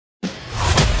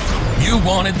You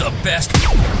wanted the best.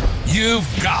 You've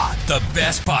got the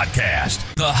best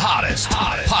podcast. The hottest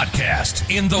podcast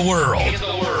in the world.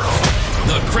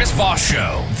 The Chris Voss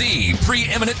Show, the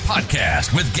preeminent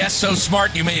podcast with guests so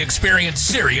smart you may experience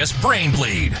serious brain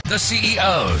bleed. The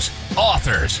CEOs,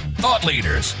 authors, thought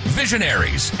leaders,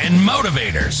 visionaries, and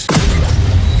motivators.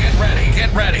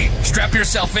 Get ready. Strap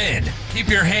yourself in. Keep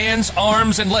your hands,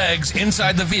 arms, and legs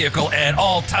inside the vehicle at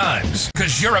all times,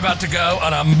 because you're about to go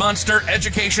on a monster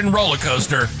education roller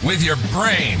coaster with your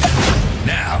brain.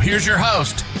 Now, here's your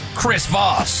host, Chris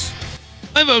Voss.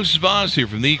 Hi, folks. Voss here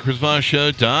from the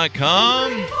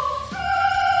chrisvossshow.com.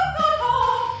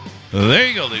 There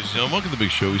you go, ladies and gentlemen. Welcome to the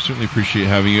big show. We certainly appreciate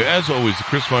having you. As always, the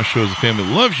Chris Voss Show is a family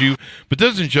that loves you, but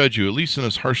doesn't judge you, at least not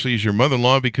as harshly as your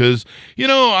mother-in-law, because, I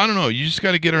don't know, you just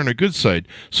got to get her on her good side.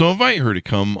 So invite her to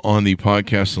come on the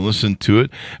podcast and listen to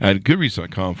it at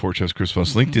goodreads.com/Chris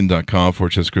Voss,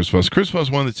 linkedin.com/Chris Voss, Chris Voss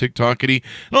one, the TikTokity,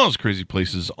 and all those crazy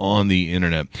places on the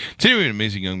internet. Today we have an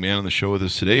amazing young man on the show with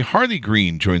us today. Harley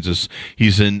Green joins us.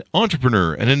 He's an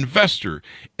entrepreneur, an investor,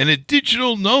 and a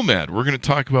digital nomad. We're going to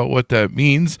talk about what that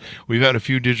means. We've had a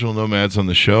few digital nomads on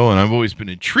the show, and I've always been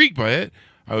intrigued by it.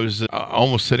 I was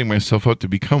almost setting myself up to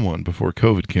become one before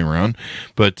COVID came around,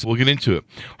 but we'll get into it.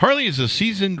 Harley is a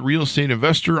seasoned real estate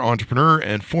investor, entrepreneur,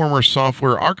 and former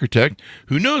software architect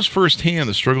who knows firsthand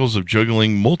the struggles of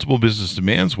juggling multiple business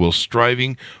demands while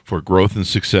striving for growth and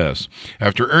success.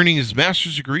 After earning his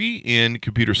master's degree in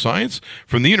computer science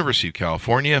from the University of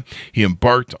California, he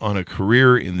embarked on a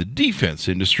career in the defense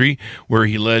industry where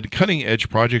he led cutting-edge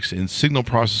projects in signal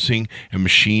processing and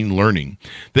machine learning.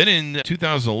 Then in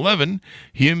 2011,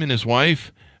 him and his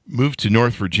wife moved to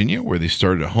North Virginia, where they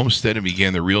started a homestead and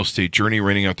began their real estate journey,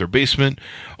 renting out their basement.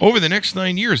 Over the next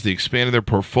 9 years, they expanded their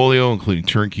portfolio, including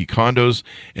turnkey condos,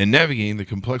 and navigating the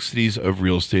complexities of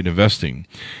real estate investing.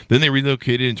 Then they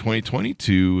relocated in 2020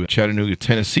 to Chattanooga,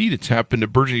 Tennessee, to tap into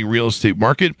the burgeoning real estate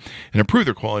market and improve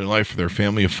their quality of life for their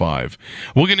family of 5.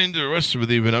 We'll get into the rest of what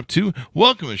they've been up to.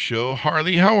 Welcome to the show.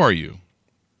 Harley, how are you?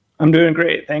 I'm doing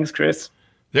great. Thanks, Chris.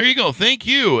 There you go. Thank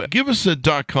you. Give us a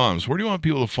 .coms. Where do you want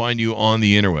people to find you on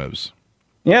the interwebs?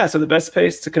 Yeah, so the best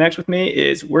place to connect with me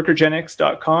is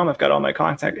workergenics.com. I've got all my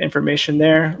contact information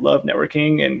there. Love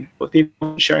networking and with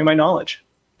people sharing my knowledge.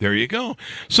 There you go.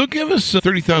 So give us a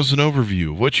 30,000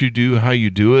 overview of what you do, how you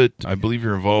do it. I believe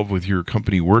you're involved with your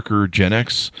company Worker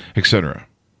Genix, etc.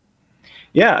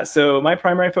 Yeah, so my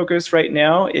primary focus right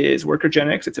now is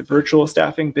WorkerGenix. It's a virtual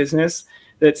staffing business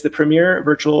that's the premier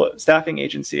virtual staffing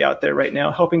agency out there right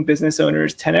now, helping business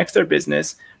owners 10x their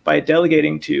business by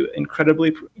delegating to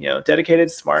incredibly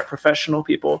dedicated, smart, professional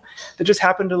people that just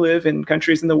happen to live in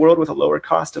countries in the world with a lower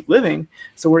cost of living.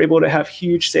 So we're able to have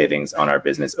huge savings on our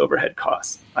business overhead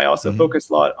costs. I also focus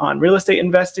a lot on real estate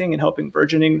investing and helping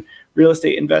burgeoning real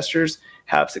estate investors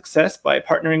have success by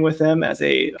partnering with them as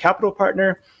a capital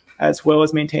partner, as well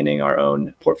as maintaining our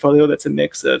own portfolio that's a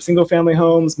mix of single-family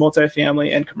homes,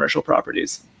 multifamily, and commercial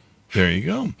properties. There you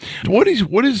go. What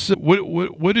is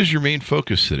your main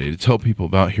focus today to tell people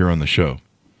about here on the show?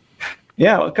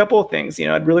 Yeah, a couple of things.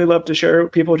 I'd really love to share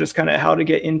with people just kind of how to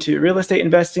get into real estate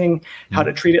investing, how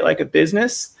to treat it like a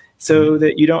business, so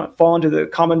that you don't fall into the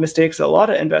common mistakes that a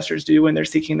lot of investors do when they're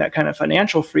seeking that kind of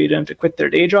financial freedom to quit their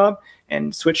day job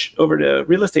and switch over to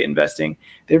real estate investing.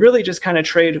 They really just kind of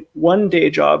trade one day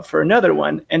job for another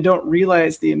one and don't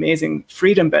realize the amazing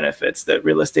freedom benefits that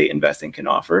real estate investing can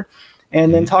offer.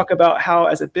 And then talk about how,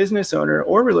 as a business owner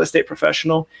or real estate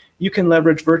professional, you can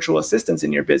leverage virtual assistants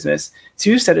in your business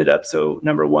to set it up so,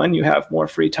 number one, you have more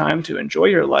free time to enjoy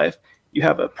your life, you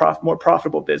have a more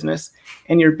profitable business,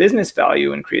 and your business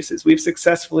value increases. We've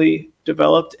successfully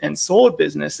developed and sold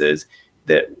businesses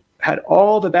that had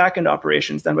all the back-end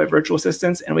operations done by virtual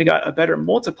assistants, and we got a better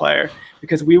multiplier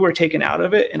because we were taken out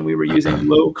of it and we were using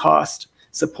low-cost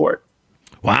support.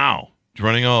 Wow.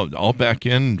 Running all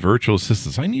back-end virtual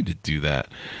assistants. I need to do that.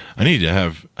 I just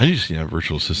need to have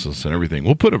virtual assistants and everything.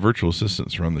 We'll put a virtual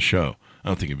assistant around the show. I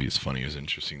don't think it'd be as funny as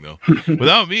interesting, though.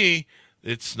 Without me,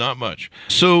 it's not much.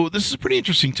 So this is pretty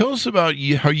interesting. Tell us about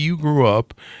how you grew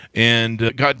up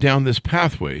and got down this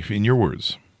pathway, in your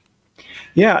words.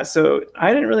 Yeah, so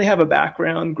I didn't really have a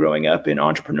background growing up in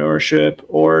entrepreneurship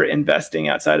or investing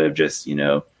outside of just,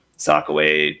 sock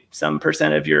away some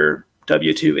percent of your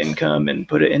W-2 income and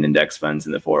put it in index funds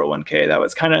in the 401k. That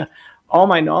was kind of all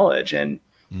my knowledge. And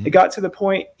it got to the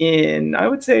point in, I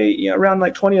would say, around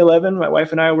like 2011, my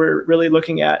wife and I were really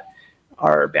looking at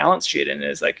our balance sheet, and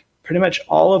it's like pretty much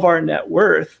all of our net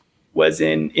worth was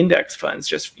in index funds,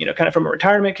 just, kind of from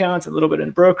retirement accounts, a little bit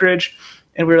in brokerage.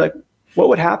 And we were like, what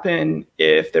would happen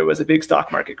if there was a big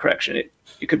stock market correction?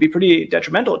 It could be pretty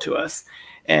detrimental to us.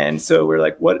 And so we're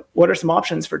like, what are some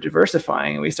options for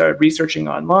diversifying? And we started researching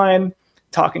online,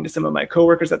 talking to some of my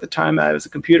coworkers at the time. I was a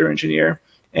computer engineer,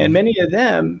 and many of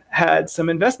them had some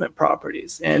investment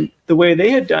properties. And the way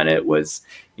they had done it was,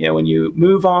 when you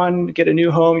move on, get a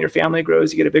new home, your family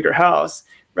grows, you get a bigger house,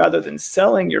 rather than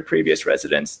selling your previous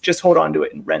residence, just hold on to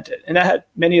it and rent it. And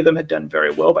many of them had done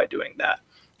very well by doing that.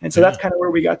 And so that's kind of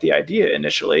where we got the idea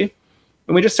initially.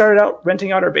 And we just started out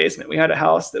renting out our basement. We had a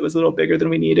house that was a little bigger than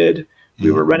we needed.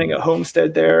 We were renting a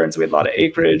homestead there, and so we had a lot of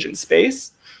acreage and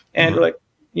space. And we're like,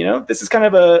 this is kind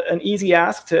of an easy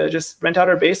ask to just rent out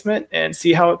our basement and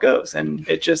see how it goes. And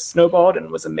it just snowballed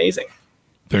and was amazing.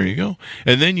 There you go.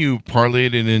 And then you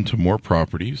parlayed it into more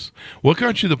properties. What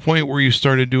got you to the point where you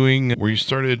started doing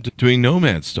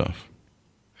nomad stuff?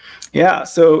 Yeah.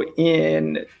 So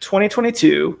in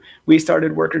 2022, we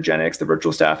started Workergenics, the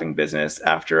virtual staffing business,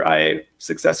 after I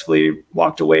successfully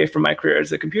walked away from my career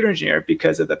as a computer engineer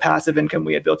because of the passive income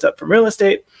we had built up from real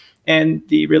estate and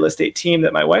the real estate team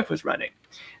that my wife was running.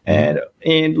 And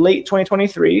in late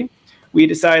 2023, we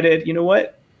decided,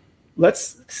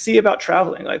 let's see about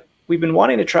traveling. Like, we've been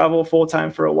wanting to travel full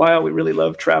time for a while. We really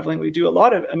love traveling. We do a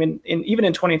lot of, even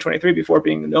in 2023, before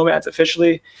being nomads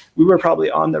officially, we were probably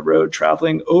on the road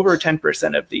traveling over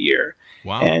 10% of the year.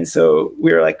 Wow. And so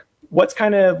we were like, what's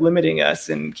kind of limiting us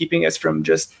and keeping us from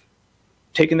just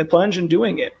taking the plunge and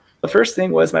doing it? The first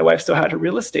thing was my wife still had a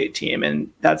real estate team, and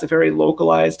that's a very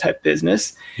localized type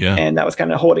business. Yeah. And that was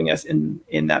kind of holding us in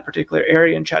that particular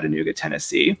area in Chattanooga,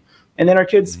 Tennessee. And then our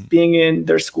kids being in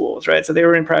their schools, right? So they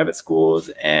were in private schools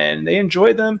and they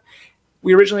enjoyed them.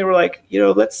 We originally were like,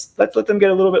 let's let them get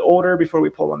a little bit older before we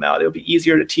pull them out. It'll be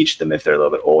easier to teach them if they're a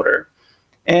little bit older.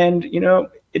 And,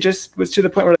 it just was to the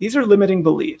point where these are limiting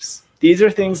beliefs. These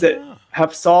are things that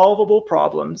have solvable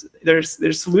problems. There's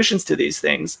solutions to these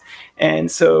things. And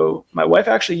so my wife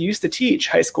actually used to teach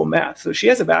high school math. So she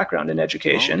has a background in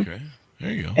education. Oh, okay.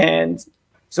 There you go. And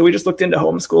so we just looked into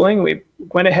homeschooling. We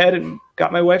went ahead and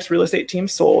got my wife's real estate team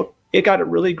sold. It got a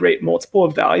really great multiple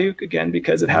of value, again,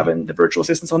 because of having the virtual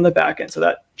assistants on the back end. So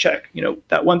that check,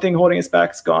 that one thing holding us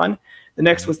back is gone. The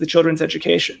next was the children's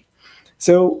education.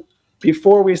 So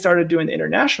before we started doing the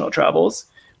international travels,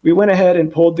 we went ahead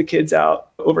and pulled the kids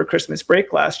out over Christmas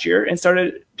break last year and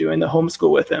started doing the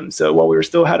homeschool with them. So while we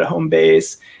still had a home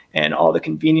base and all the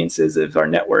conveniences of our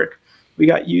network, we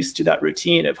got used to that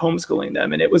routine of homeschooling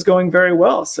them, and it was going very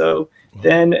well. So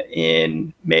then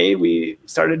in May, we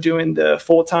started doing the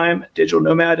full-time digital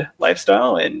nomad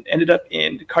lifestyle and ended up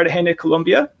in Cartagena,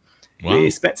 Colombia. Wow. We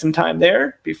spent some time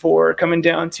there before coming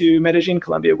down to Medellin,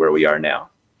 Colombia, where we are now.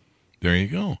 There you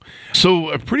go.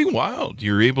 So pretty wild.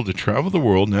 You're able to travel the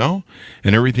world now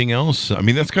and everything else.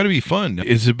 That's got to be fun.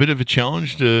 Is it a bit of a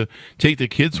challenge to take the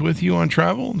kids with you on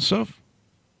travel and stuff?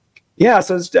 Yeah,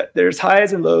 so there's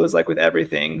highs and lows, like with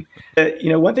everything.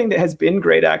 One thing that has been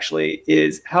great actually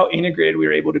is how integrated we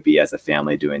were able to be as a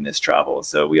family doing this travel.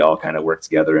 So we all kind of work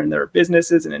together in their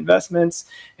businesses and investments,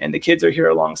 and the kids are here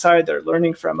alongside. They're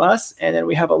learning from us, and then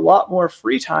we have a lot more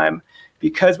free time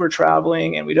because we're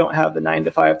traveling and we don't have the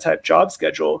 9-to-5 type job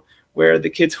schedule where the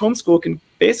kids homeschool can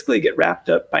basically get wrapped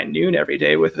up by noon every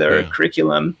day with their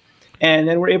curriculum. And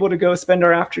then we're able to go spend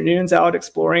our afternoons out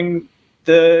exploring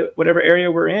the whatever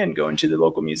area we're in, going to the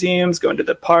local museums, going to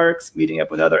the parks, meeting up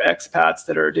with other expats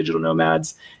that are digital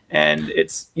nomads. And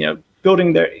it's,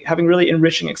 having really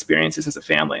enriching experiences as a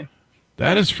family.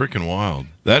 That is freaking wild.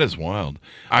 That is wild.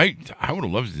 I would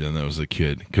have loved to do that as a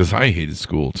kid because I hated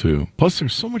school too. Plus,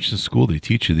 there's so much in school they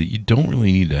teach you that you don't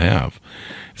really need to have.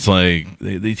 It's like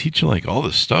they teach you like all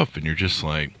this stuff, and you're just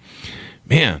like,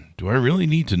 man, do I really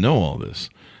need to know all this?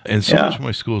 And so much of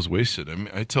my school is wasted.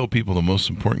 I tell people the most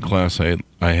important class I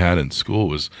had in school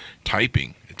was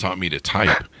typing. It taught me to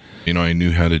type. I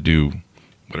knew how to do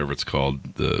whatever it's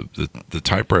called, the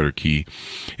typewriter key.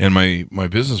 And my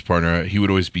business partner, he would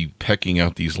always be pecking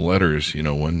out these letters,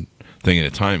 one thing at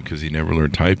a time because he never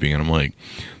learned typing. And I'm like,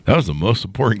 that was the most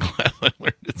important class I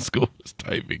learned in school was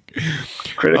typing.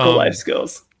 Critical life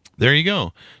skills. There you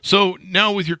go. So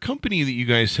now with your company that you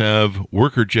guys have,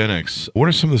 Workergenics, what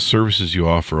are some of the services you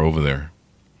offer over there?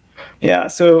 Yeah,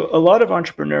 so a lot of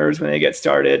entrepreneurs, when they get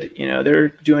started, they're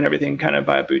doing everything kind of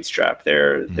by a bootstrap.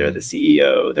 They're the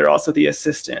CEO, they're also the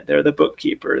assistant, they're the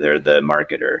bookkeeper, they're the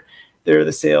marketer, they're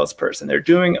the salesperson. They're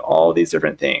doing all these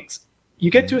different things. You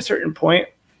get to a certain point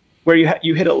where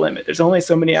you hit a limit. There's only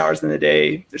so many hours in the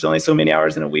day. There's only so many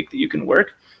hours in a week that you can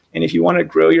work. And if you want to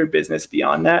grow your business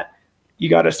beyond that, you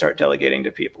got to start delegating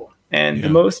to people. And the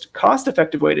most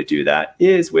cost-effective way to do that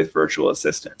is with virtual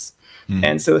assistants.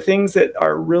 And so things that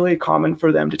are really common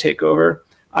for them to take over,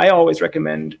 I always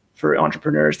recommend for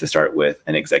entrepreneurs to start with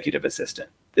an executive assistant.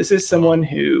 This is someone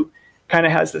who kind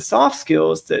of has the soft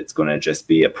skills that's going to just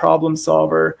be a problem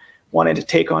solver, wanting to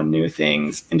take on new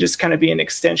things and just kind of be an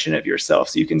extension of yourself.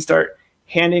 So you can start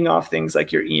handing off things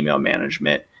like your email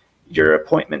management, your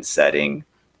appointment setting,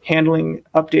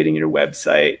 updating your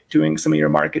website, doing some of your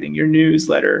marketing, your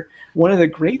newsletter. One of the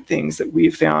great things that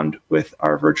we've found with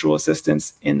our virtual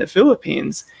assistants in the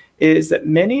Philippines is that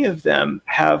many of them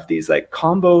have these like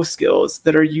combo skills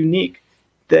that are unique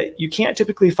that you can't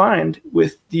typically find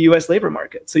with the US labor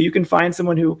market. So you can find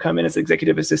someone who will come in as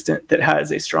executive assistant that has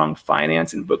a strong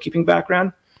finance and bookkeeping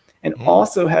background and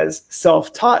also has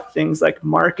self-taught things like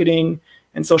marketing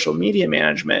and social media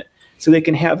management, so they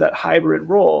can have that hybrid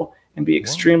role and be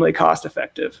extremely cost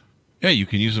effective. Yeah, you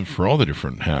can use them for all the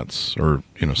different hats, or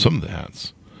some of the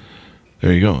hats.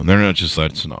 There you go. And they're not just,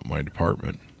 that's not my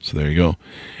department. So there you go.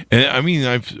 And I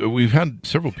mean, we've had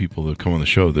several people that come on the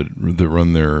show that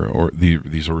run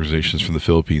these organizations from the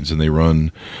Philippines, and they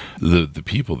run the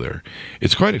people there.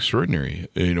 It's quite extraordinary,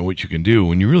 what you can do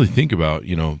when you really think about,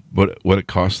 what it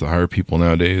costs to hire people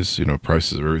nowadays.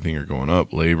 Prices of everything are going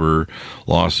up, labor,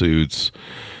 lawsuits,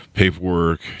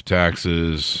 paperwork,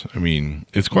 taxes. I mean,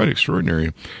 it's quite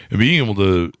extraordinary. And being able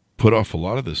to put off a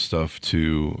lot of this stuff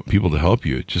to people to help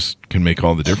you, it just can make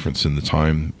all the difference in the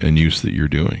time and use that you're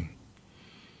doing.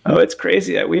 Oh, it's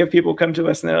crazy that we have people come to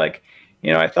us and they're like,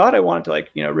 I thought I wanted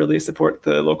to really support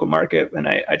the local market. And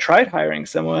I tried hiring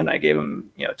someone. I gave them,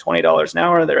 $20 an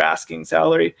hour, their asking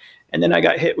salary. And then I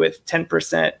got hit with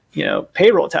 10%,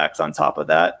 payroll tax on top of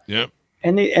that. Yep.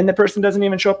 And the person doesn't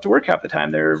even show up to work half the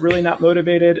time. They're really not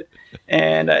motivated.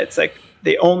 And it's like,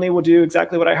 they only will do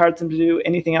exactly what I hired them to do.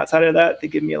 Anything outside of that, they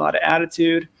give me a lot of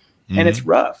attitude, and it's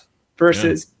rough.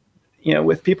 Versus,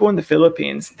 with people in the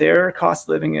Philippines, their cost of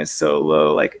living is so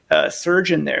low. Like a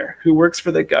surgeon there who works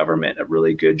for the government, a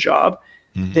really good job,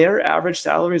 their average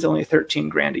salary is only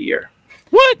 $13,000 a year.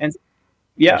 What? And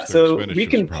yeah, so we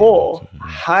can pull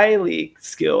highly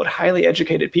skilled, highly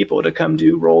educated people to come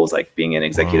do roles like being an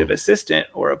executive assistant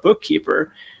or a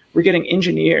bookkeeper. We're getting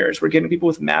engineers. We're getting people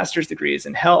with master's degrees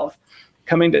in health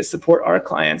coming to support our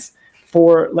clients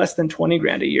for less than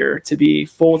 $20,000 a year to be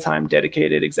full-time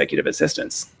dedicated executive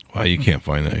assistants. Wow, you can't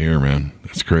find that here, man.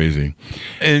 That's crazy.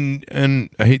 And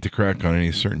I hate to crack on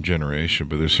any certain generation,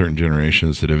 but there's certain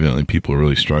generations that evidently people are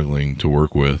really struggling to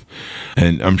work with.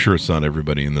 And I'm sure it's not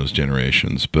everybody in those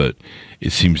generations, but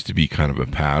it seems to be kind of a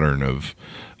pattern of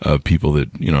people that,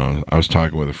 I was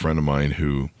talking with a friend of mine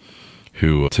who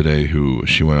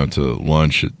she went out to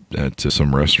lunch at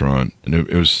some restaurant, and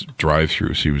it was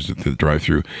drive-through. She was at the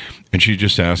drive-through, and she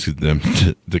just asked them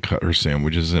to cut her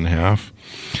sandwiches in half.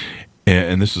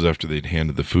 And this was after they'd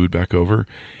handed the food back over,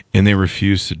 and they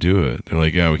refused to do it. They're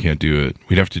like, "Yeah, we can't do it.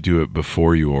 We'd have to do it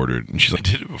before you ordered." And she's like,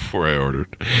 "I did it before I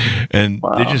ordered." And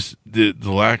they just the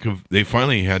lack of, they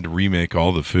finally had to remake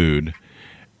all the food,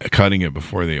 cutting it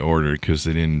before they ordered because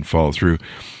they didn't follow through.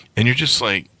 And you're just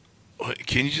like,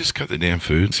 can you just cut the damn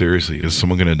food? Seriously, is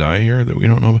someone going to die here that we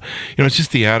don't know about? It's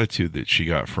just the attitude that she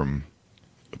got from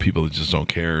people that just don't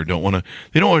care, they don't want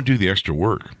to do the extra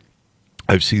work.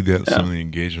 I've seen that some of the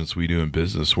engagements we do in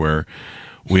business where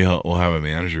we'll have a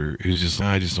manager who's just,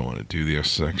 I just don't want to do the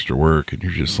extra work. And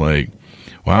you're just like,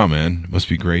 wow, man, it must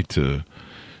be great to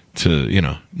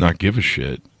not give a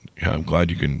shit. I'm glad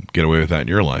you can get away with that in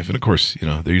your life. And of course,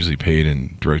 they're usually paid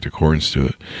in direct accordance to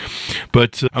it.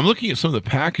 But I'm looking at some of the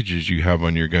packages you have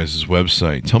on your guys'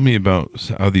 website. Tell me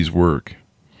about how these work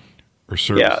or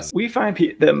services. Yeah, we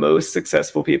find the most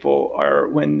successful people are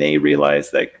when they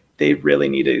realize that they really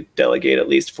need to delegate at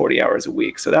least 40 hours a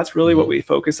week. So that's really what we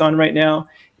focus on right now,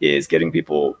 is getting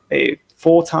people a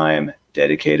full-time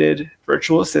dedicated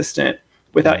virtual assistant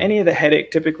without any of the headache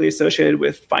typically associated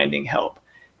with finding help.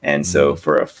 And so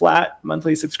for a flat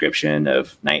monthly subscription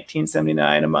of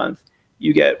 $19.79 a month,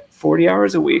 you get 40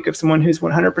 hours a week of someone who's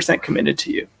 100% committed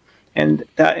to you. And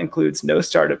that includes no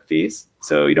startup fees.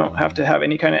 So you don't have to have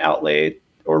any kind of outlay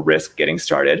or risk getting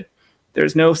started.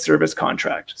 There's no service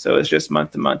contract. So it's just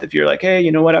month to month. If you're like, hey,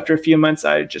 you know what, after a few months,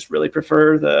 I just really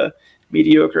prefer the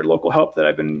mediocre local help that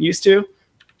I've been used to,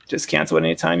 just cancel at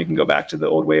any time. You can go back to the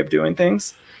old way of doing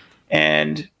things.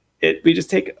 And we just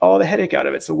take all the headache out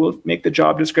of it. So we'll make the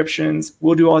job descriptions.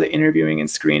 We'll do all the interviewing and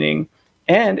screening.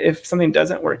 And if something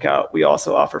doesn't work out, we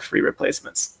also offer free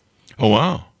replacements. Oh,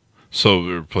 wow. So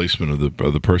the replacement of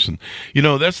the person,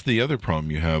 that's the other problem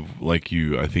you have. Like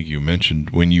I think you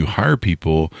mentioned, when you hire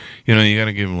people, you got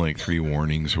to give them like 3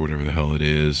 warnings or whatever the hell it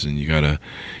is. And you got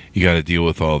to deal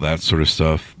with all that sort of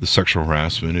stuff. The sexual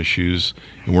harassment issues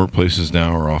in workplaces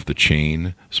now are off the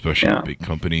chain, especially in big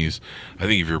companies. I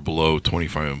think if you're below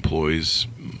 25 employees,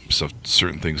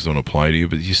 certain things don't apply to you,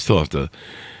 but you still have to,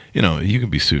 you can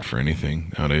be sued for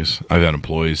anything nowadays. I've had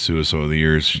employees sue us over the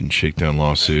years in shakedown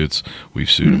lawsuits. We've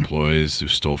sued employees who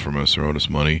stole from us or owed us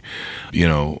money.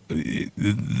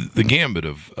 The gambit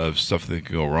of stuff that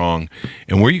could go wrong,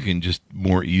 and where you can just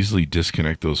more easily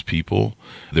disconnect those people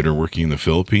that are working in the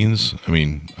Philippines. I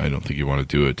mean, I don't think you want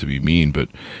to do it to be mean, but,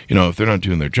 if they're not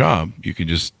doing their job, you can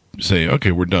just say,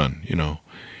 okay, we're done,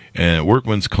 And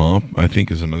workman's comp, I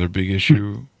think, is another big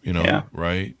issue,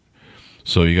 right?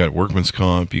 So you got workman's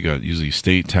comp, you got usually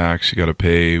state tax, you got to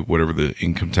pay whatever the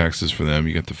income tax is for them.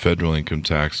 You got the federal income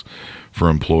tax for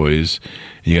employees.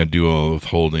 You got to do all the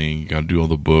withholding, you got to do all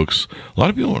the books. A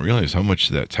lot of people don't realize how much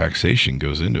that taxation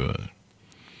goes into it.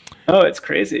 Oh, it's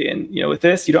crazy. And, with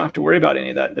this, you don't have to worry about any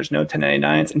of that. There's no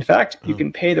 1099s. In fact, you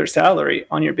can pay their salary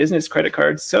on your business credit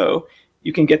card, so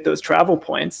you can get those travel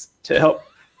points to help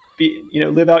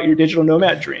live out your digital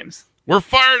nomad dreams. We're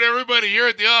fired, everybody, here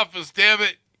at the office, damn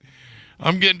it.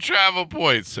 I'm getting travel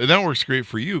points. And that works great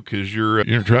for you because you're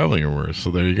traveling everywhere. So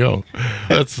there you go.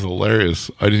 That's hilarious.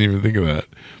 I didn't even think of that.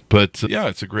 But yeah,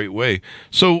 it's a great way.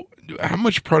 So how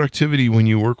much productivity when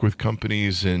you work with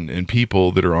companies and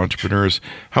people that are entrepreneurs,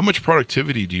 how much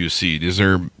productivity do you see? Is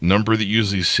there a number that you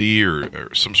usually see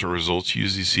or some sort of results you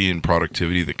usually see in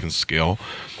productivity that can scale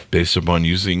based upon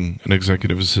using an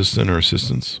executive assistant or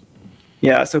assistants?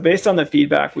 Yeah, so based on the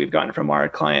feedback we've gotten from our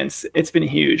clients, it's been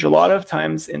huge. A lot of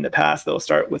times in the past, they'll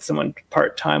start with someone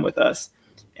part-time with us.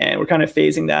 And we're kind of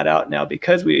phasing that out now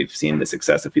because we've seen the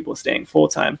success of people staying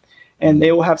full-time. And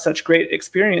they will have such great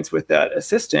experience with that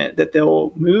assistant that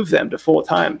they'll move them to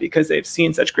full-time because they've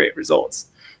seen such great results.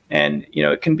 And,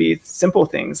 it can be simple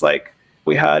things like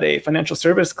we had a financial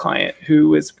service client who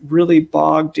was really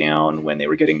bogged down when they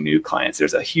were getting new clients.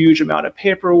 There's a huge amount of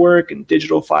paperwork and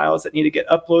digital files that need to get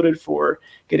uploaded for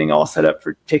getting all set up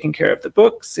for taking care of the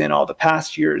books and all the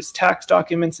past year's tax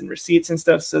documents and receipts and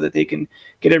stuff so that they can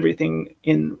get everything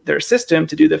in their system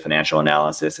to do the financial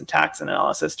analysis and tax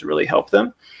analysis to really help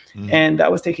them. And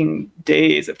that was taking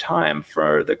days of time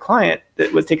for the client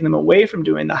that was taking them away from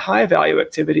doing the high value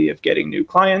activity of getting new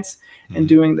clients and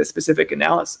doing the specific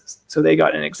analysis. So they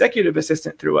got an executive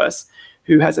assistant through us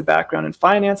who has a background in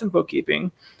finance and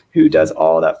bookkeeping, who does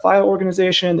all that file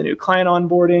organization, the new client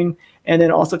onboarding, and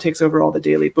then also takes over all the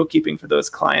daily bookkeeping for those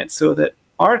clients so that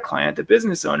our client, the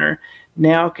business owner,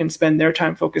 now can spend their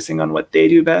time focusing on what they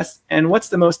do best and what's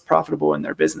the most profitable in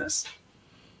their business.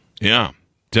 Yeah.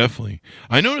 Definitely.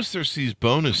 I noticed there's these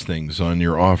bonus things on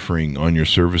your offering on your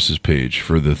services page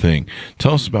for the thing.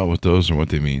 Tell us about what those are, what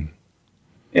they mean.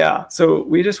 Yeah. So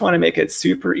we just want to make it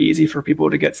super easy for people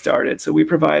to get started. So we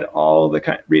provide all the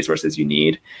kind of resources you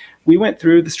need. We went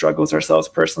through the struggles ourselves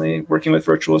personally, working with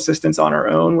virtual assistants on our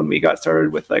own when we got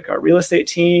started with our real estate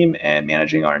team and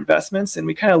managing our investments. And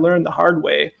we kind of learned the hard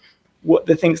way what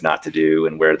the things not to do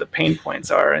and where the pain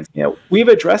points are. And, we've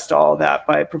addressed all that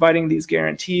by providing these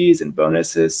guarantees and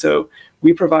bonuses. So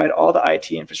we provide all the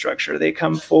IT infrastructure. They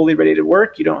come fully ready to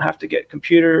work. You don't have to get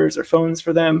computers or phones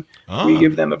for them. We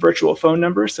give them a virtual phone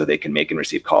number so they can make and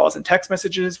receive calls and text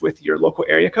messages with your local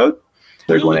area code.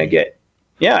 They're going to get,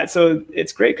 so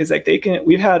it's great because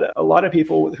we've had a lot of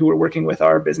people who are working with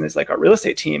our business, like our real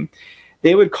estate team,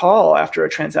 they would call after a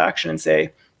transaction and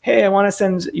say, hey, I want to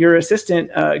send your assistant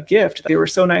a gift. They were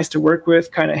so nice to work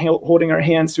with, kind of holding our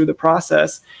hands through the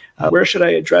process. Where should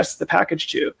I address the package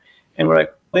to? And we're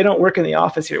like, they don't work in the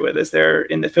office here with us. They're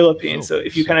in the Philippines. So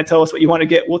if you kind of tell us what you want to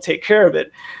get, we'll take care of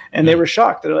it. And they were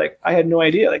shocked. They're like, I had no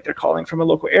idea. They're calling from a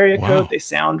local area code. They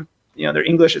sound, their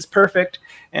English is perfect.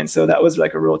 And so that was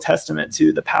a real testament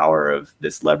to the power of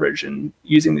this leverage and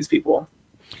using these people.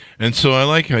 And so I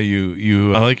like how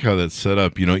I like how that's set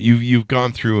up. You've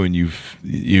gone through and you've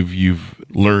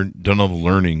done all the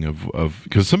learning of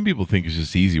because some people think it's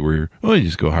just easy where you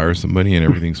just go hire somebody and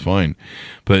everything's fine,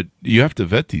 but you have to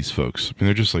vet these folks. I mean,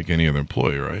 they're just like any other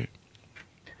employee, right?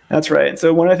 That's right. And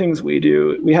so one of the things we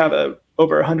do, we have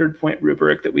over 100-point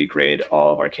rubric that we grade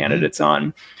all of our candidates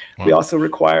on. Wow. We also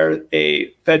require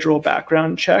a federal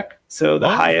background check. So the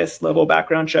highest level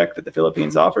background check that the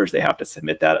Philippines offers, they have to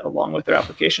submit that along with their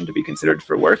application to be considered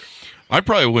for work. I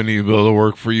probably wouldn't even be able to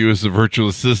work for you as a virtual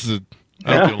assistant.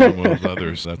 I don't get along with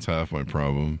others. That's half my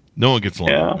problem. No one gets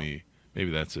along with me. Maybe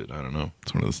that's it. I don't know.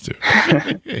 It's one of those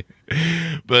two.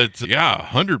 But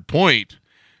 100-point.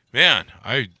 Man,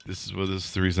 this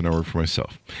is the reason I work for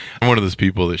myself. I'm one of those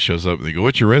people that shows up and they go,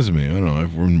 what's your resume? I don't know.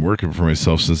 I've been working for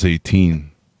myself since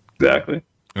 18. Exactly.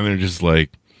 And they're just like,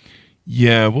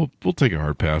 yeah, we'll take a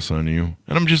hard pass on you.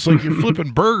 And I'm just like, you're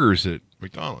flipping burgers at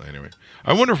McDonald's. Anyway,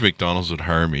 I wonder if McDonald's would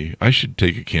hire me. I should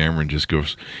take a camera and just go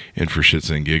in for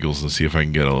shits and giggles and see if I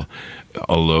can get a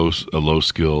low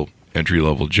skill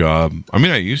entry-level job. I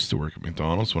mean, I used to work at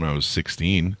McDonald's when I was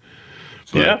 16.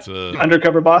 But,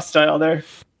 undercover boss style there.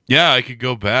 Yeah, I could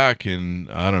go back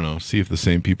and, I don't know, see if the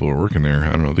same people are working there.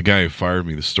 I don't know. The guy who fired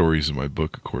me, the stories in my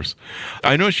book, of course.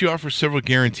 I know she offers several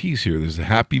guarantees here. There's the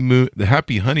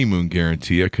happy honeymoon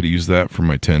guarantee. I could have used that for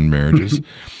my 10 marriages.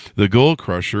 The Gold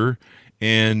Crusher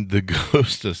and the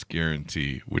Ghost Us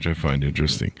guarantee, which I find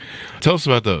interesting. Tell us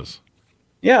about those.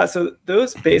 Yeah, so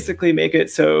those basically make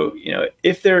it so,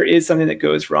 if there is something that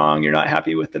goes wrong, you're not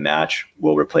happy with the match,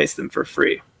 we'll replace them for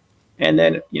free. And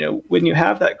then, when you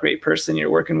have that great person,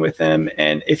 you're working with them,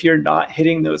 and if you're not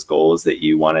hitting those goals that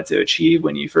you wanted to achieve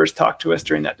when you first talked to us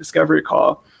during that discovery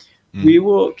call, we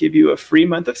will give you a free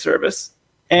month of service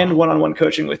and one-on-one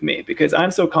coaching with me, because I'm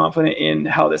so confident in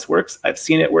how this works. I've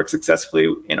seen it work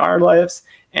successfully in our lives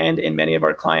and in many of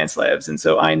our clients' lives. And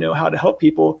so I know how to help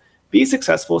people be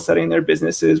successful setting their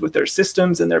businesses with their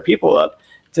systems and their people up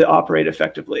to operate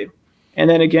effectively. And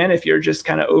then again, if you're just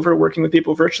kind of overworking with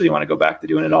people virtually, you want to go back to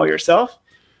doing it all yourself,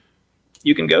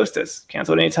 you can ghost us.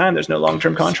 Cancel at any time. There's no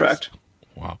long-term contract.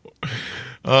 Wow.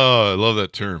 Oh, I love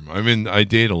that term. I mean, I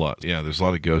date a lot. Yeah, there's a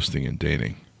lot of ghosting and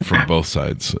dating from both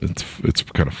sides. It's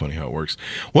kind of funny how it works.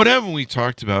 What haven't we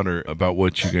talked about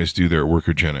what you guys do there at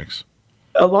Workogenics?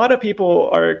 A lot of people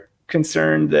are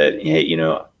concerned that, hey,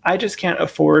 I just can't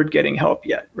afford getting help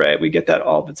yet, right? We get that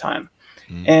all the time.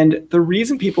 And the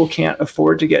reason people can't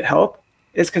afford to get help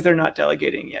is because they're not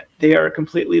delegating yet. They are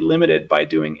completely limited by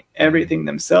doing everything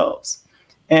themselves.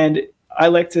 And I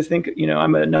like to think,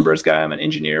 I'm a numbers guy, I'm an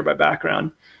engineer by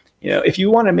background. If you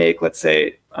want to make, let's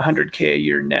say, 100K a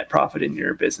year net profit in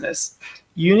your business,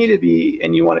 you need to be,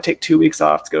 and you want to take 2 weeks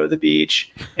off to go to the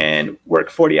beach and work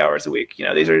 40 hours a week.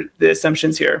 These are the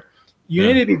assumptions here. You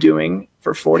need to be doing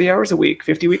for 40 hours a week,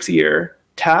 50 weeks a year,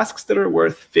 tasks that are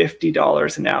worth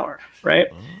 $50 an hour, right?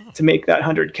 To make that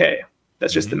 100K.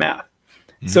 That's just the math.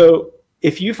 So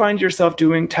if you find yourself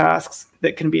doing tasks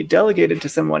that can be delegated to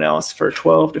someone else for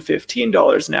 $12 to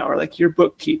 $15 an hour, like your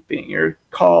bookkeeping, your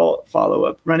call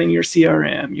follow-up, running your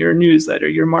CRM, your newsletter,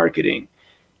 your marketing,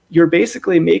 you're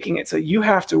basically making it so you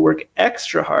have to work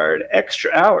extra hard,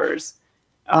 extra hours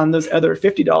on those other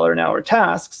 $50 an hour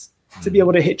tasks to be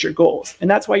able to hit your goals. And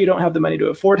that's why you don't have the money to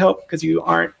afford help, because you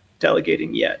aren't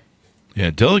delegating yet. Yeah,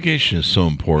 delegation is so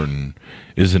important,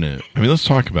 isn't it? I mean, let's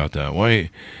talk about that. Why,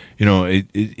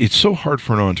 it's so hard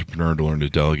for an entrepreneur to learn to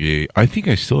delegate. I think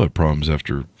I still have problems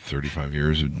after 35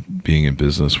 years of being in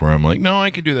business where I'm like, no, I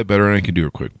can do that better and I can do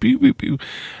it quick. Beep, beep, beep.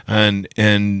 And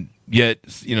yet,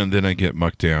 then I get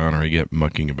mucked down, or I get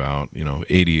mucking about,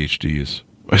 ADHD is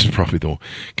probably the one.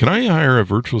 Can I hire a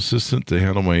virtual assistant to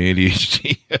handle my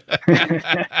ADHD?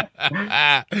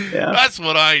 That's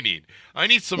what I need. I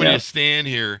need somebody to stand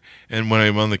here, and when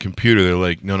I'm on the computer, they're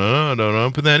like, no, don't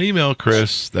open that email,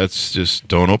 Chris. That's just,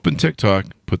 don't open TikTok.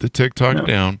 Put the TikTok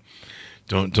down.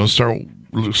 Don't start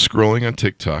scrolling on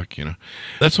TikTok,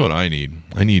 That's what I need.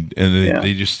 And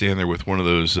they just stand there with one of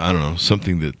those, I don't know,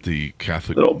 something that the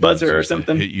Catholic little buzzer or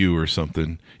something hit you or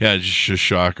something. Yeah, just a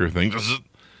shocker thing.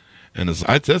 And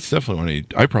that's definitely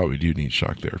I probably do need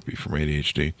shock therapy for my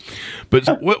ADHD.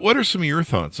 But what are some of your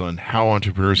thoughts on how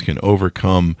entrepreneurs can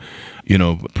overcome,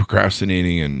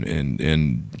 procrastinating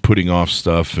and putting off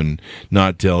stuff and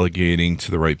not delegating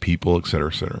to the right people, et cetera,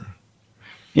 et cetera?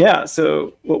 Yeah.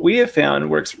 So what we have found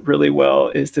works really well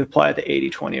is to apply the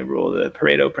 80-20 rule, the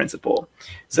Pareto principle.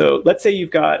 So let's say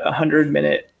you've got a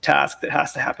 100-minute task that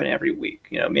has to happen every week.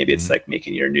 Maybe it's like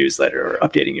making your newsletter or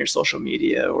updating your social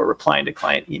media or replying to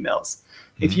client emails.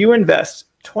 If you invest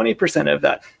 20% of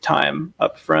that time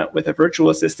up front with a virtual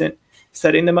assistant,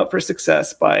 setting them up for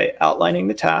success by outlining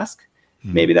the task,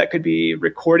 maybe that could be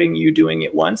recording you doing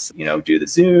it once, do the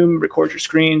Zoom, record your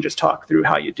screen, just talk through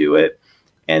how you do it,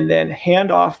 and then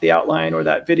hand off the outline or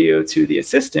that video to the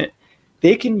assistant.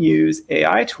 They can use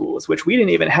AI tools, which we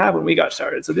didn't even have when we got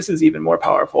started. So this is even more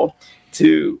powerful,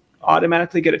 to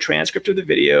automatically get a transcript of the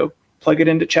video, plug it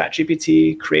into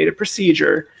ChatGPT, create a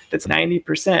procedure that's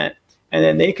 90%, and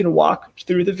then they can walk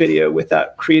through the video with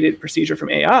that created procedure from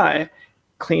AI,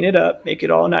 clean it up, make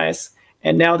it all nice,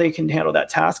 and now they can handle that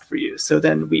task for you. So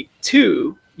then week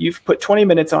 2, you've put 20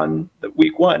 minutes on the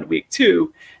week 1. Week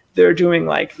 2, they're doing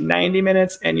like 90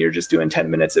 minutes, and you're just doing 10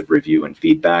 minutes of review and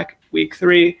feedback. Week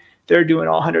 3, they're doing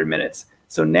all 100 minutes.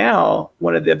 So now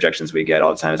one of the objections we get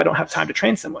all the time is, I don't have time to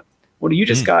train someone. Well, you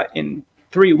just got in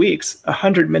 3 weeks,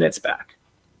 100 minutes back.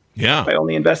 Yeah. By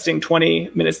only investing 20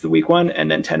 minutes the week 1 and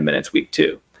then 10 minutes week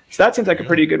 2. So that seems like a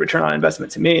pretty good return on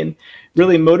investment to me, and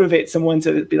really motivate someone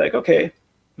to be like, okay,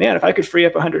 man, if I could free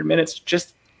up 100 minutes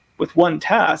just with one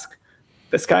task,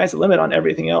 the sky's the limit on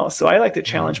everything else. So I like to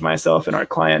challenge myself and our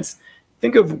clients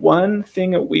think of one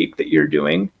thing a week that you're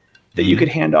doing that you could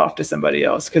hand off to somebody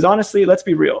else. Because honestly, let's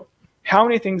be real. How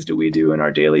many things do we do in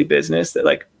our daily business that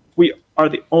like we are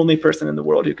the only person in the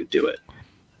world who could do it?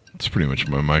 It's pretty much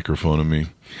my microphone and me.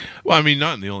 Well, I mean,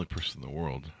 not the only person in the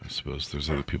world. I suppose there's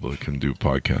other people that can do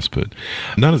podcasts, but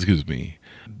not as good as me.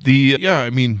 I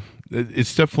mean,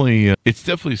 it's definitely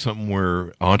something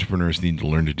where entrepreneurs need to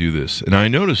learn to do this. And I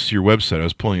noticed your website. I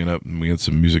was pulling it up, and we had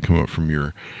some music come up from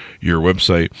your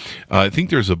website. I think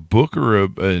there's a book or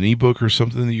an ebook or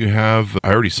something that you have.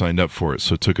 I already signed up for it,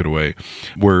 so took it away.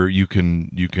 Where you can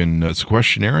it's a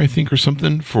questionnaire, I think, or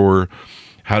something for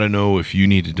how to know if you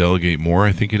need to delegate more.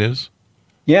 I think it is.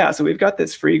 Yeah. So we've got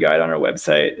this free guide on our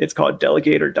website. It's called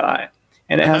Delegate or Die,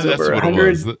 and it has over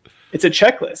 100. It's a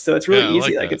checklist, so it's really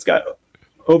easy. Like it's got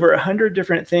over 100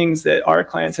 different things that our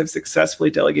clients have successfully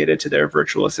delegated to their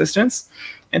virtual assistants.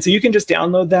 And so you can just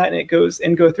download that and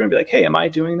go through and be like, hey, am I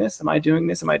doing this? Am I doing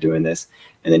this? Am I doing this?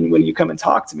 And then when you come and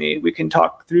talk to me, we can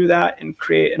talk through that and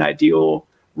create an ideal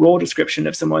role description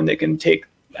of someone that can take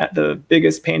the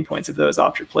biggest pain points of those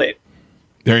off your plate.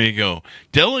 There you go.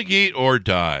 Delegate or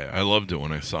die. I loved it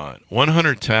when I saw it.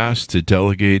 100 tasks to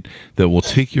delegate that will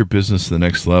take your business to the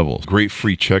next level. Great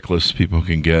free checklists people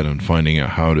can get on finding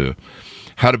out how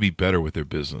to be better with their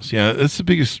business. Yeah, that's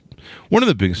one of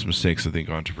the biggest mistakes I think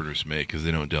entrepreneurs make is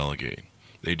they don't delegate.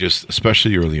 They just,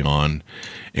 especially early on,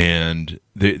 and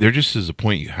there just is a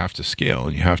point you have to scale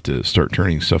and you have to start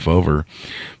turning stuff over.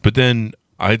 But then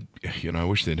I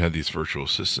wish they'd had these virtual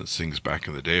assistants things back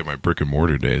in the day of my brick and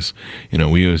mortar days.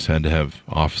 We always had to have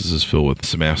offices filled with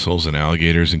some assholes and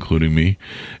alligators, including me.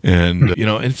 And,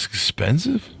 it's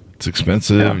expensive. It's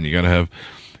expensive. Yeah. And you gotta have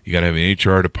an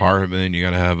HR department. You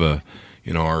gotta have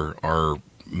our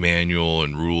manual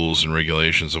and rules and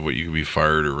regulations of what you can be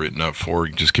fired or written up for.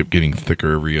 It just kept getting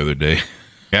thicker every other day.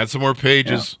 Add some more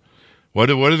pages.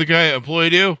 Yeah. What did the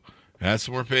employee do? Add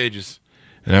some more pages.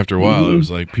 And after a while, it was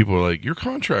like, people were like, your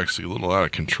contract's a little out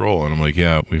of control. And I'm like,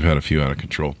 yeah, we've had a few out of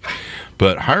control.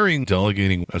 But hiring,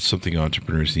 delegating, that's something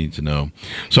entrepreneurs need to know.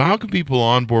 So how can people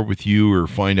onboard with you or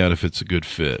find out if it's a good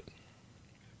fit?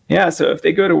 Yeah, so if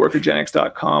they go to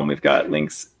workergenics.com, we've got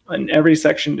links in every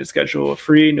section to schedule a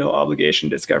free, no obligation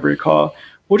discovery call.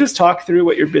 We'll just talk through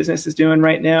what your business is doing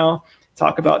right now,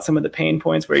 talk about some of the pain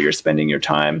points where you're spending your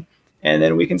time, and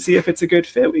then we can see if it's a good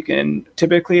fit.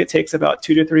 Typically it takes about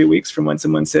 2 to 3 weeks from when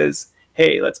someone says,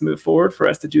 hey, let's move forward, for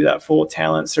us to do that full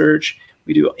talent search.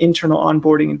 We do internal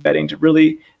onboarding and vetting to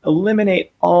really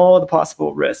eliminate all the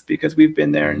possible risks, because we've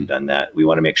been there and done that. We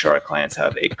want to make sure our clients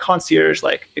have a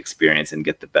concierge-like experience and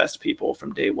get the best people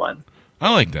from day one.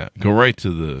 I like that. Go right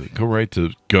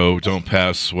to go, don't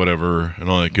pass, whatever, and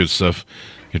all that good stuff.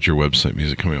 Get your website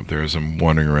music coming up there as I'm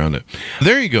wandering around it.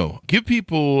 There you go. Give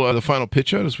people the final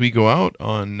pitch out as we go out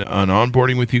on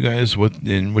onboarding with you guys, what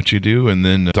you do, and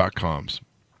then .coms.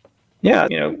 Yeah,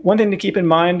 one thing to keep in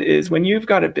mind is when you've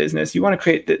got a business, you want to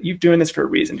create that. You're doing this for a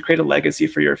reason, to create a legacy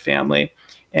for your family.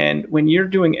 And when you're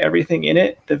doing everything in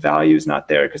it, the value is not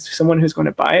there, because someone who's going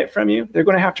to buy it from you, they're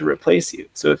going to have to replace you.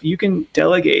 So if you can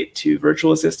delegate to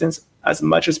virtual assistants as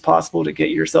much as possible to get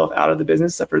yourself out of the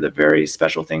business for the very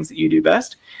special things that you do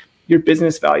best, your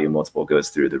business value multiple goes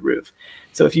through the roof.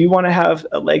 So if you want to have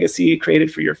a legacy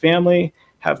created for your family,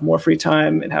 have more free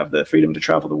time, and have the freedom to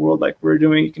travel the world like we're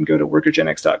doing, you can go to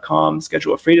workergenics.com,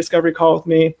 schedule a free discovery call with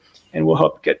me, and we'll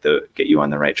help get you on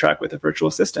the right track with a virtual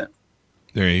assistant.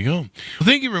 There you go. Well,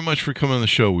 thank you very much for coming on the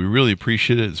show. We really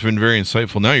appreciate it. It's been very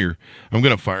insightful. Now I'm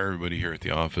going to fire everybody here at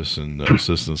the office and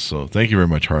assistants. So thank you very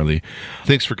much, Harley.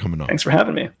 Thanks for coming on. Thanks for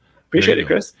having me. Appreciate it,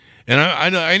 Chris. And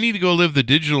I need to go live the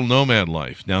digital nomad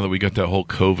life now that we got that whole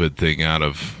COVID thing out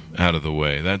of the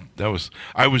way.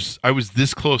 I was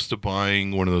this close to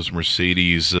buying one of those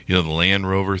Mercedes, the Land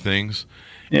Rover things.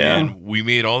 Yeah. And we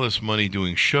made all this money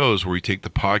doing shows where we take the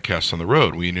podcast on the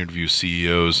road. We interview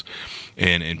CEOs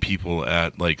and people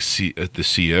at at the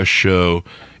CS show,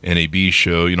 NAB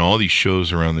show, all these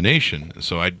shows around the nation.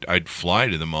 So I'd fly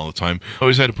to them all the time. I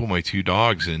always had to put my 2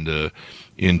 dogs into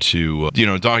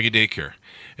doggy daycare.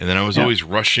 And then I was always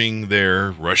rushing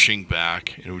there, rushing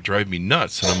back, and it would drive me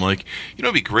nuts. And I'm like,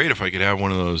 it'd be great if I could have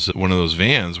one of those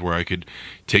vans where I could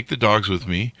take the dogs with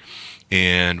me,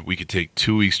 and we could take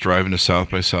 2 weeks driving to South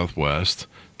by Southwest,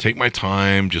 take my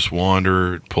time, just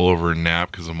wander, pull over and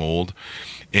nap because I'm old.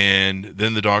 And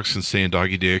then the dogs can stay in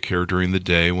doggy daycare during the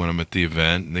day when I'm at the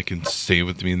event, and they can stay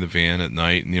with me in the van at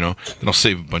night. And, then I'll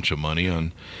save a bunch of money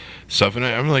on stuff. And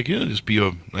I'm like, just be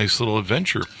a nice little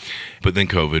adventure. But then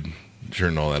COVID,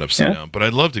 turn all that upside down. But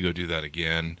I'd love to go do that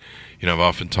again. You know, I've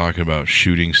often talked about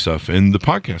shooting stuff, and the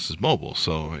podcast is mobile,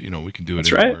 so you know we can do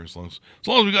it anywhere as long as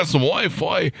we got some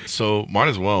Wi-Fi. So might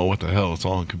as well. What the hell? It's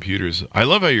all on computers. I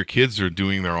love how your kids are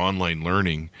doing their online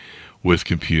learning with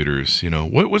computers. You know,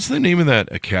 what's the name of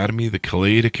that academy? The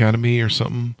Khaled Academy or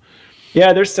something?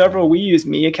 Yeah, there's several. We use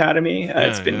Me Academy.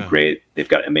 It's been great. They've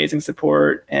got amazing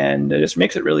support, and it just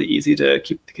makes it really easy to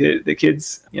keep the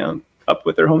kids, you know, up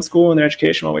with their homeschool and their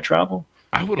education while we travel.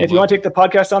 If you want to take the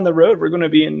podcast on the road, we're going to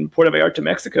be in Puerto Vallarta,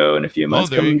 Mexico in a few months.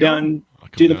 Come down,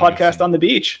 do the podcast on the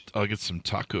beach. I'll get some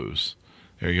tacos.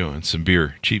 There you go. And some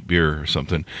beer, cheap beer or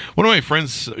something. One of my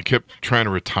friends kept trying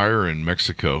to retire in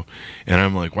Mexico. And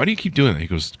I'm like, why do you keep doing that? He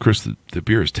goes, Chris, the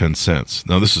beer is 10 cents.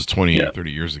 Now, this is 20 or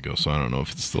 30 years ago, so I don't know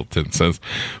if it's still 10 cents.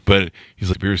 But he's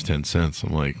like, beer is 10 cents.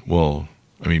 I'm like, well,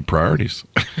 I mean, priorities.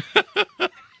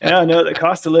 Yeah, no, the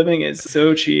cost of living is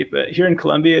so cheap. But here in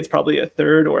Colombia, it's probably a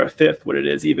third or a fifth what it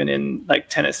is even in like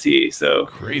Tennessee. So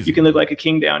crazy. You can live like a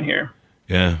king down here.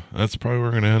 Yeah, that's probably where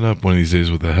we're going to end up one of these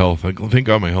days with the health. I thank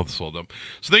God my health is sold up.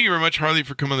 So thank you very much, Harley,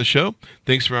 for coming on the show.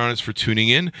 Thanks, Veronis, for tuning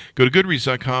in. Go to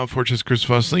goodreads.com/Chris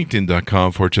Voss,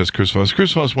 LinkedIn.com/Chris Voss,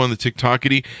 Chris Voss One, the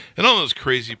TikTokity, and all those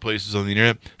crazy places on the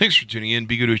internet. Thanks for tuning in.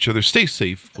 Be good to each other. Stay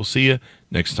safe. We'll see you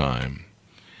next time.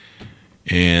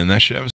 And that should have